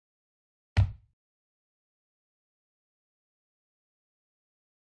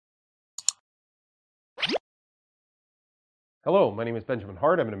Hello, my name is Benjamin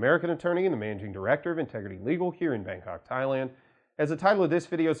Hart. I'm an American attorney and the Managing Director of Integrity Legal here in Bangkok, Thailand. As the title of this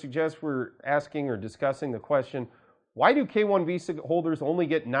video suggests, we're asking or discussing the question, why do K-1 visa holders only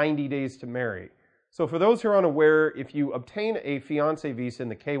get 90 days to marry? So for those who are unaware, if you obtain a fiance visa in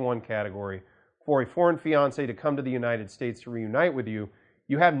the K-1 category for a foreign fiance to come to the United States to reunite with you,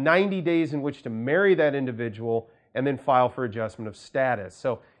 you have 90 days in which to marry that individual and then file for adjustment of status.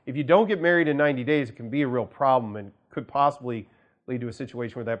 So if you don't get married in 90 days, it can be a real problem and could possibly lead to a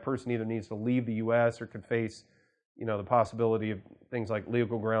situation where that person either needs to leave the U.S. or could face, the possibility of things like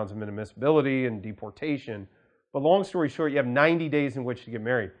legal grounds of inadmissibility and deportation. But long story short, you have 90 days in which to get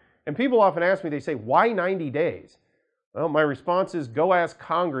married. And people often ask me, they say, why 90 days? Well, my response is go ask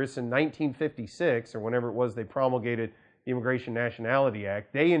Congress in 1956 or whenever it was they promulgated the Immigration Nationality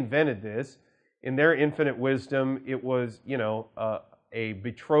Act. They invented this. In their infinite wisdom, it was, a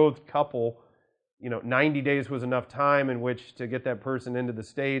betrothed couple. 90 days was enough time in which to get that person into the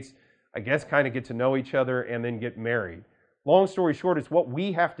States, I guess kind of get to know each other and then get married. Long story short, it's what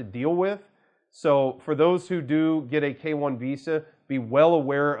we have to deal with. So for those who do get a K-1 visa, be well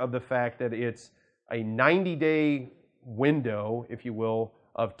aware of the fact that it's a 90-day window, if you will,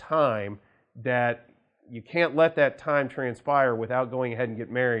 of time that you can't let that time transpire without going ahead and get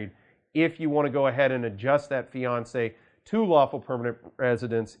married if you want to go ahead and adjust that fiance to lawful permanent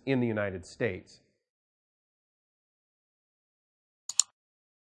residence in the United States.